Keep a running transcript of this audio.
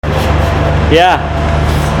Yeah,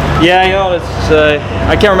 it's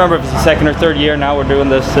I can't remember if it's the second or third year now we're doing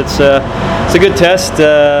this. It's a good test.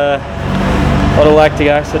 A lot of lactic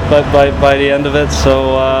acid by the end of it.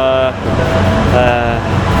 So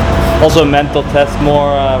also a mental test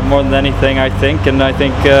more than anything, I think. And I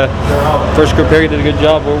think first group here did a good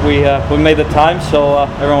job. We made the time, so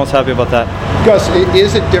everyone was happy about that. Gus,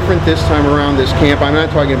 is it different this time around this camp? I'm not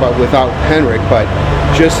talking about without Henrik, but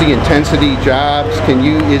just the intensity, jobs.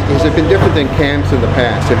 Has it been different than camps in the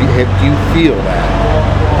past? Do you feel that?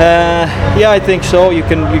 Yeah, I think so. You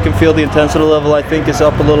can feel the intensity level. I think is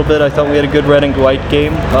up a little bit. I thought we had a good red and white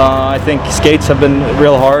game. I think skates have been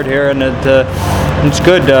real hard here, and it's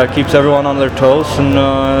good. Keeps everyone on their toes, and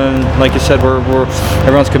like you said,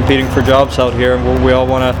 everyone's competing for jobs out here, and we all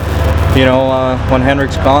want to. When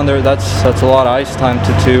Henrik's gone, that's a lot of ice time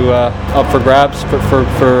to up for grabs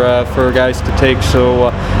for guys to take.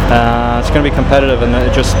 So it's going to be competitive, and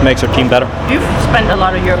it just makes our team better. You've spent a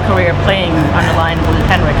lot of your career playing on the line with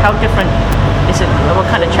Henrik. How different is it? What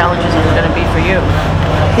kind of challenges is it going to be for you?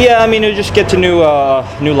 Yeah, I mean, you just get to new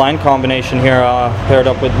line combination here, paired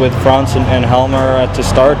up with Franz and Helmer to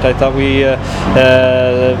start. I thought we,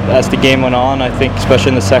 as the game went on, I think especially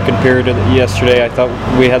in the second period yesterday, I thought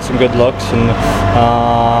we had some good looks. And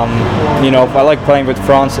I like playing with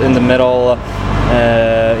Franz in the middle.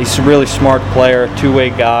 He's a really smart player,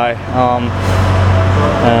 two-way guy.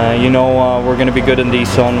 We're going to be good in the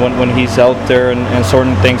zone when he's out there and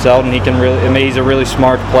sorting things out, and he's a really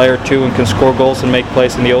smart player too, and can score goals and make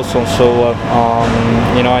plays in the O zone. So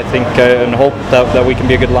I think and hope that we can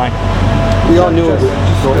be a good line. We all knew it was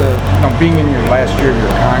being in your last year of your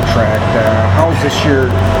contract. How's this year,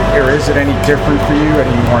 or is it any different for you?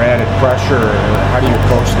 Any more added pressure, or how do you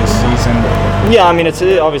approach this season? Yeah, I mean, it's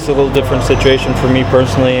obviously a little different situation for me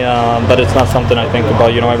personally, but it's not something I think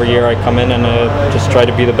about. Every year I come in and just try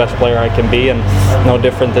to be the best player I can be, and no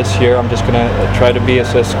different this year. I'm just going to try to be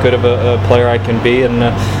as good of a player I can be, and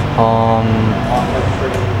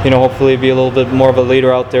hopefully be a little bit more of a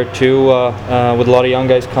leader out there too, with a lot of young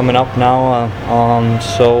guys coming up now.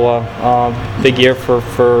 Big year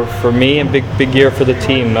for me, and big year for the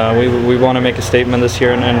team. We want to make a statement this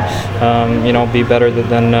year and be better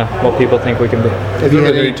than what people think we can be. Have you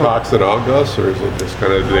had any talks at all, Gus, or is it just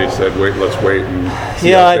kind of they said let's wait and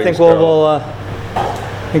see how I think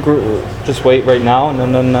we'll just wait right now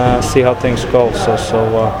and then see how things go.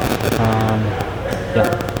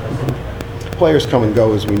 Yeah. Players come and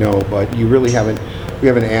go, as we know, but we haven't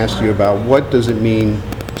asked you about what does it mean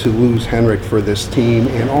to lose Henrik for this team,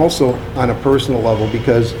 and also on a personal level,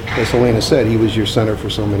 because as Helena said, he was your center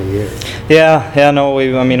for so many years.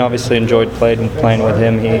 Obviously enjoyed playing with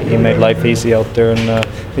him. He made life easy out there, and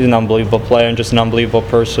he's an unbelievable player and just an unbelievable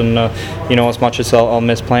person. As much as I'll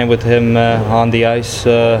miss playing with him on the ice,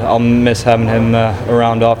 I'll miss having him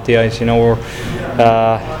around off the ice. We're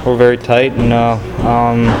very tight, and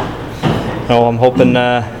I'm hoping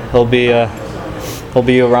he'll be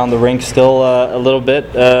around the rink still a little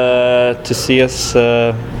bit to see us,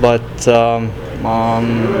 but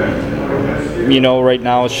right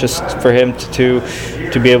now it's just for him to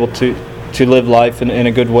be able to live life in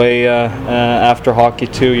a good way after hockey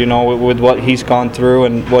too. With what he's gone through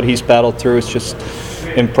and what he's battled through, it's just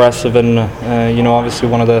impressive, and obviously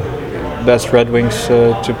one of the best Red Wings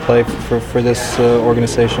to play for this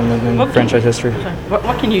organization in franchise history.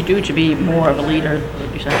 What can you do to be more of a leader,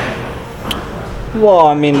 would you say?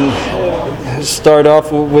 Well, start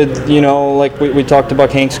off with, like we talked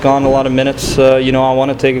about, Hank's gone a lot of minutes. I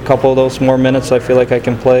want to take a couple of those more minutes. I feel like I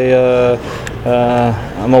can play.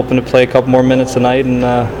 I'm open to play a couple more minutes tonight, and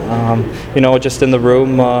just in the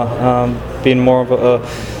room, being more of a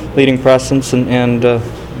leading presence and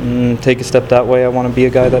take a step that way. I want to be a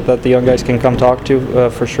guy that the young guys can come talk to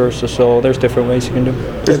for sure. So there's different ways you can do.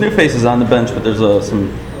 There's new faces on the bench, but there's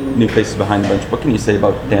some new faces behind the bench. What can you say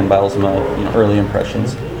about Dan Bylsma, early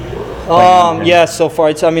impressions? So far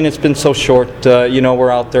it's been so short.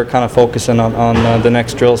 We're out there kind of focusing on the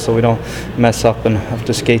next drill, so we don't mess up and have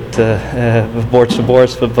to skate boards to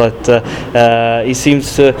boards. But he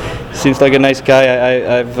seems like a nice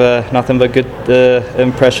guy. I've nothing but good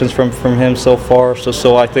impressions from him so far.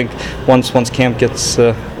 So I think once camp gets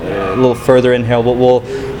a little further in here, we'll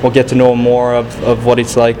get to know more of what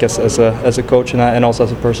he's like as a coach and also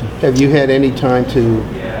as a person. Have you had any time to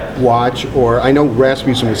watch, or I know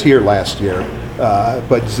Rasmussen was here last year,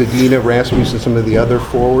 but Zadina, Rasmussen, some of the other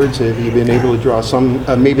forwards, have you been able to draw some,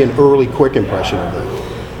 maybe an early quick impression of them?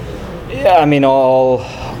 Yeah,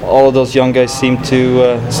 all of those young guys seem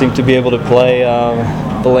to be able to play.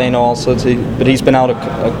 Valeno also, but he's been out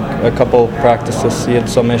a couple practices. He had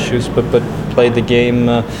some issues, but played the game.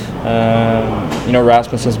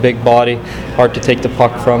 Rasmussen's big body, hard to take the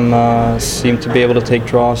puck from. Seemed to be able to take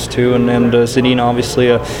draws too, and Zadina obviously,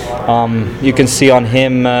 you can see on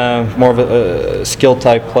him more of a skill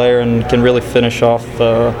type player and can really finish off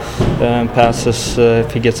passes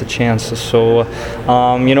if he gets a chance. So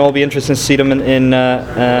it'll be interesting to see them in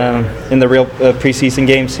the real preseason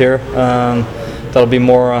games here. That'll be a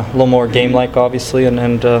little more game-like, obviously,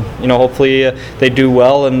 and hopefully they do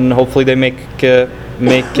well, and hopefully they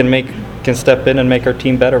can step in and make our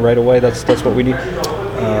team better right away. That's what we need.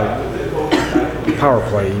 Power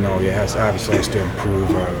play, it obviously has to improve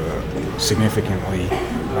significantly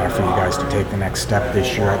for you guys to take the next step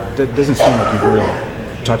this year. It doesn't seem like you've really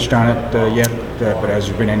touched on it yet, but has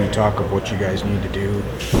there been any talk of what you guys need to do?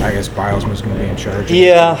 I guess Bilesman's going to be in charge.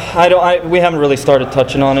 Yeah, we haven't really started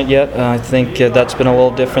touching on it yet. I think that's been a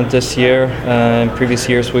little different this year. In previous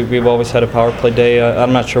years, we've always had a power play day.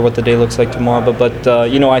 I'm not sure what the day looks like tomorrow, but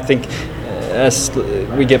I think as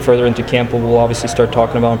we get further into camp, we'll obviously start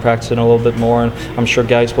talking about and practicing a little bit more, and I'm sure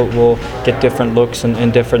guys will get different looks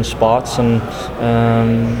in different spots, and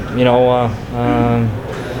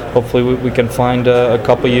hopefully we can find a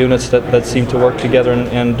couple units that seem to work together,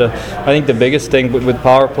 and I think the biggest thing with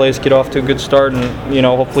power play is get off to a good start, and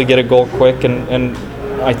hopefully get a goal quick, and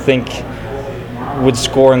I think with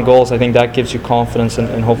scoring goals, I think that gives you confidence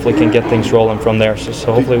and hopefully can get things rolling from there.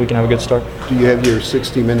 So hopefully we can have a good start. Do you have your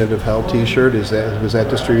 60 Minute of Hell T-shirt? Was that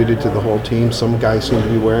distributed to the whole team? Some guys seem to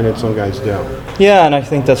be wearing it, some guys don't. Yeah, and I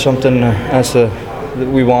think that's something that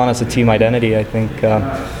we want as a team identity. I think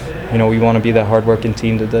we want to be that hard-working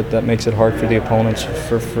team that makes it hard for the opponents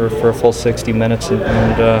for a full 60 minutes,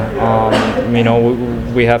 and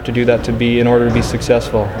we have to do that in order to be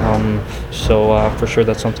successful. So for sure,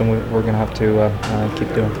 that's something we're going to have to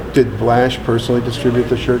keep doing. Did Blash personally distribute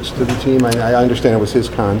the shirts to the team? I understand it was his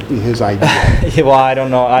idea. Well, I don't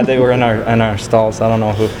know. They were in our stalls. I don't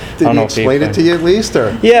know who. Did he explain it to you at least,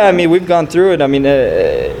 or? Yeah, I mean, we've gone through it. I mean.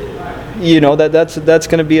 That's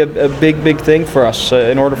going to be a big thing for us.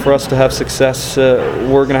 In order for us to have success,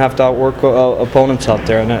 we're going to have to outwork opponents out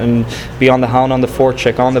there and be on the hound, on the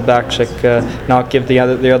forecheck, on the back check, not give the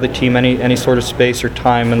other team any sort of space or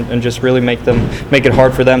time, and just really make it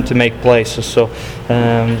hard for them to make plays. So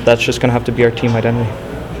that's just going to have to be our team identity.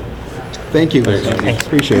 Thank you. Thanks.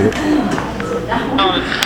 Appreciate it.